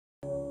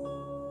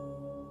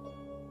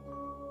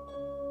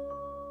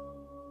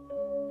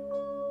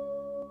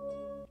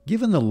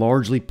Given the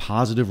largely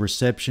positive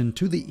reception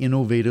to the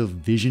innovative,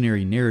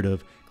 visionary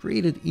narrative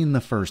created in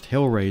the first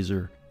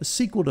Hellraiser, the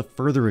sequel to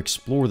further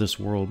explore this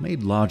world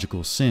made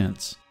logical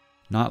sense.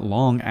 Not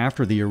long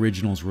after the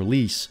original's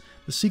release,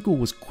 the sequel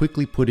was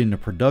quickly put into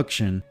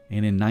production,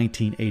 and in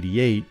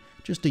 1988,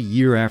 just a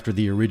year after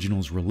the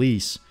original's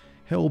release,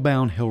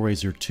 Hellbound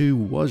Hellraiser 2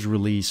 was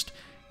released,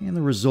 and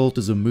the result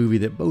is a movie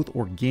that both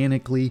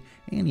organically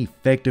and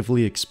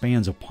effectively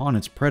expands upon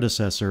its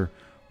predecessor,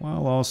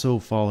 while also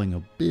falling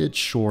a bit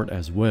short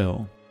as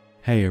well.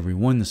 Hey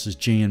everyone, this is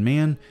Jan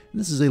Man,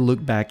 and this is a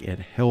look back at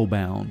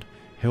Hellbound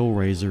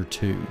Hellraiser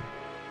 2.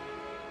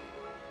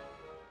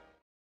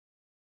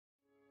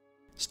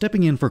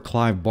 Stepping in for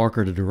Clive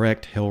Barker to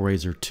direct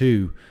Hellraiser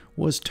 2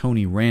 was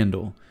Tony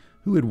Randall,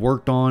 who had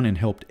worked on and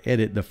helped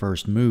edit the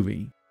first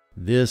movie.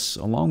 This,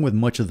 along with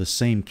much of the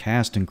same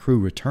cast and crew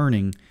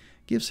returning,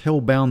 gives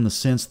Hellbound the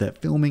sense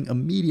that filming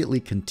immediately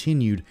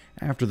continued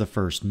after the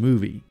first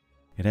movie.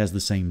 It has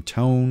the same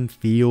tone,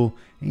 feel,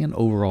 and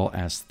overall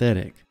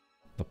aesthetic.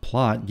 The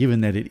plot,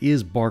 given that it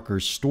is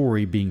Barker's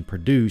story being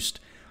produced,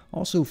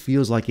 also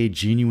feels like a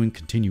genuine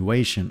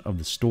continuation of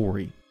the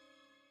story.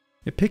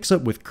 It picks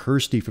up with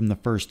Kirsty from the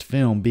first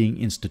film being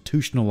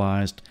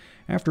institutionalized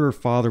after her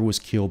father was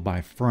killed by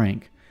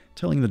Frank,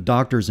 telling the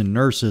doctors and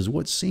nurses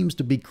what seems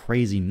to be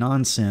crazy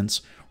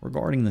nonsense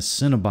regarding the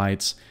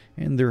Cenobites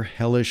and their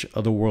hellish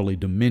otherworldly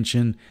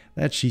dimension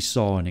that she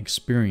saw and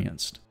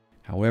experienced.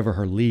 However,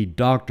 her lead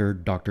doctor,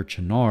 Dr.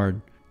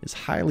 Channard, is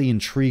highly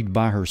intrigued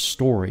by her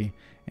story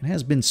and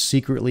has been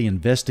secretly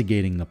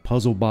investigating the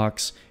puzzle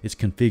box, its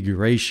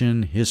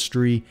configuration,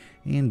 history,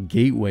 and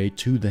gateway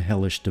to the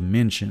hellish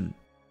dimension.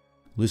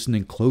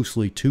 Listening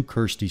closely to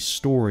Kirsty's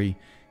story,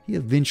 he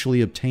eventually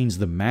obtains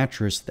the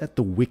mattress that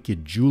the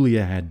wicked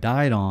Julia had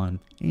died on,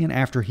 and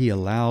after he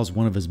allows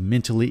one of his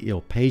mentally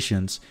ill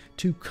patients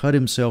to cut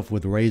himself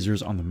with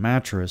razors on the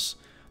mattress,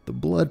 the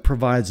blood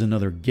provides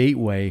another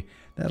gateway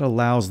that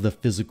allows the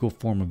physical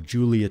form of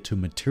Julia to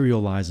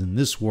materialize in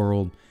this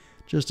world,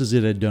 just as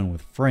it had done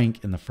with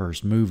Frank in the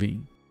first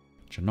movie.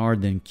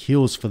 Channard then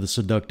kills for the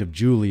seductive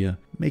Julia,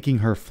 making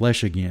her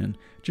flesh again,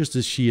 just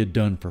as she had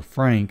done for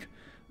Frank,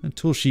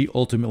 until she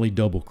ultimately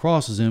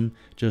double-crosses him,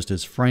 just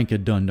as Frank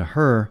had done to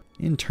her,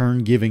 in turn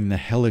giving the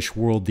hellish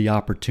world the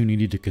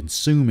opportunity to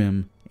consume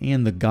him,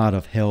 and the god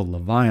of hell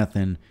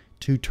Leviathan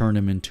to turn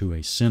him into a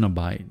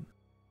Cenobite.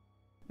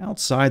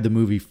 Outside the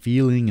movie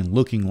feeling and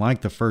looking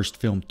like the first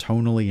film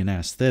tonally and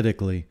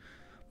aesthetically,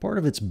 part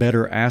of its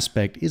better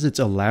aspect is its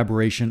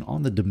elaboration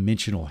on the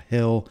dimensional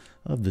hell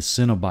of the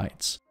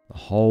Cenobites, the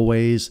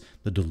hallways,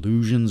 the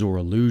delusions or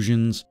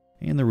illusions,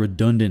 and the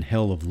redundant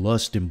hell of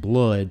lust and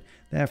blood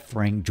that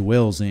Frank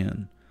dwells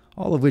in,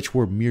 all of which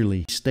were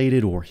merely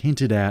stated or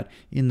hinted at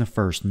in the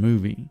first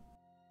movie.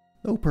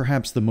 Though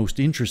perhaps the most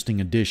interesting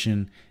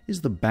addition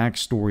is the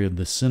backstory of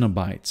the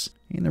Cenobites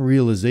and the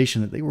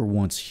realization that they were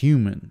once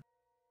human.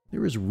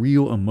 There is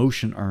real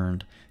emotion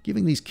earned,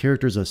 giving these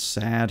characters a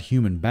sad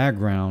human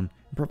background,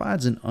 and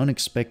provides an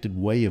unexpected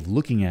way of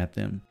looking at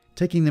them,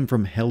 taking them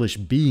from hellish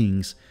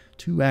beings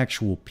to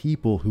actual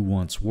people who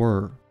once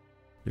were.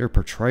 Their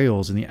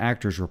portrayals and the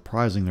actors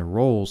reprising their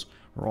roles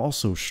are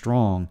also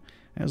strong,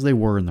 as they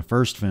were in the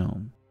first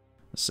film.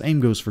 The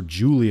same goes for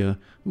Julia,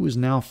 who is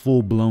now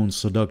full-blown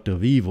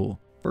seductive evil,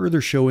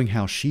 further showing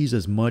how she's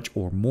as much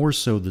or more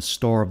so the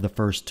star of the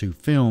first two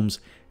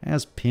films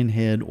as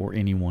Pinhead or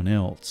anyone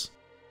else.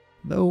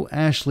 Though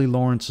Ashley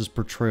Lawrence's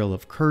portrayal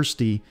of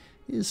Kirsty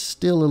is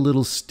still a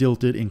little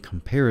stilted in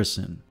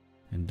comparison,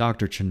 and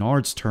Dr.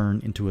 Channard's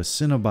turn into a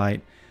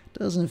Cenobite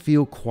doesn't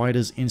feel quite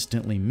as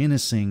instantly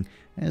menacing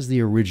as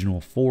the original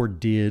four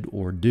did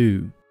or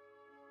do.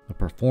 The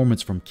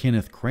performance from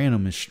Kenneth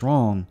Cranham is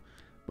strong,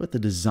 but the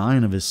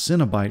design of his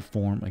Cenobite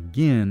form,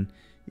 again,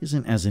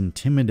 isn't as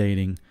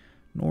intimidating,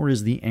 nor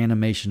is the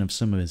animation of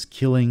some of his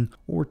killing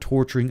or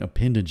torturing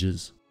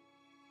appendages.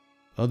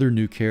 Other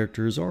new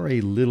characters are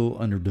a little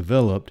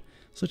underdeveloped,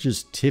 such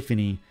as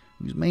Tiffany,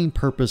 whose main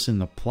purpose in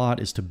the plot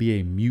is to be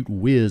a mute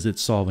whiz at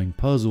solving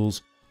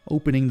puzzles,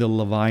 opening the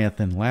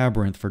Leviathan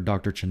labyrinth for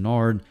Dr.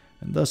 Channard,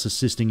 and thus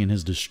assisting in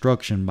his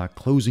destruction by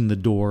closing the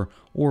door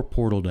or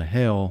portal to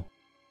hell.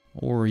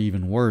 Or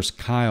even worse,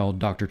 Kyle,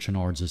 Dr.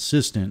 Channard's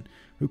assistant,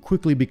 who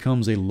quickly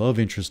becomes a love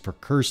interest for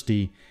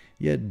Kirsty,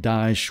 yet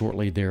dies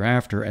shortly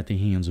thereafter at the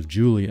hands of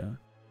Julia.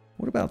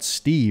 What about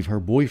Steve, her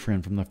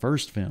boyfriend from the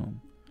first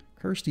film?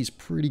 Kirsty's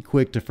pretty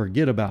quick to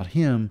forget about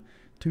him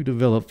to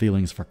develop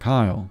feelings for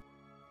Kyle.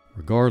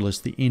 Regardless,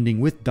 the ending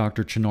with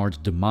Dr. Channard's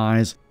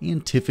demise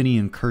and Tiffany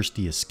and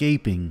Kirsty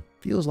escaping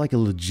feels like a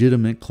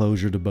legitimate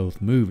closure to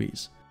both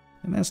movies.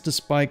 And that's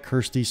despite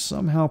Kirsty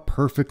somehow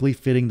perfectly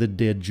fitting the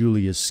dead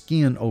Julia's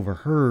skin over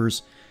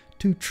hers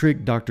to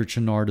trick Dr.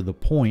 Channard to the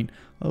point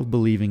of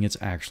believing it's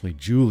actually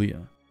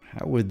Julia.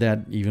 How would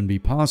that even be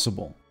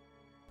possible?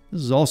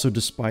 This is also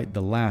despite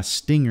the last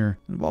stinger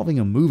involving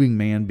a moving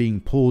man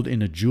being pulled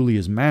into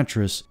Julia's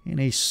mattress and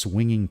a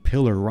swinging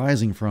pillar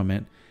rising from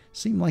it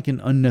seemed like an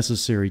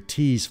unnecessary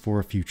tease for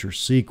a future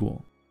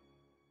sequel.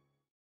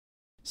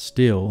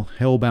 Still,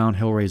 Hellbound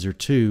Hellraiser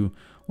 2,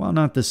 while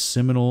not the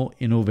seminal,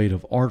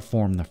 innovative art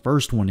form the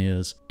first one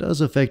is, does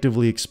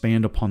effectively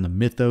expand upon the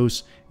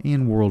mythos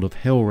and world of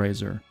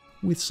Hellraiser,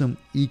 with some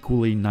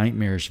equally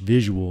nightmarish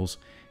visuals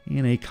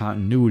and a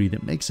continuity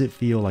that makes it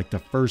feel like the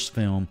first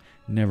film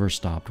never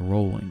stopped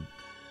rolling.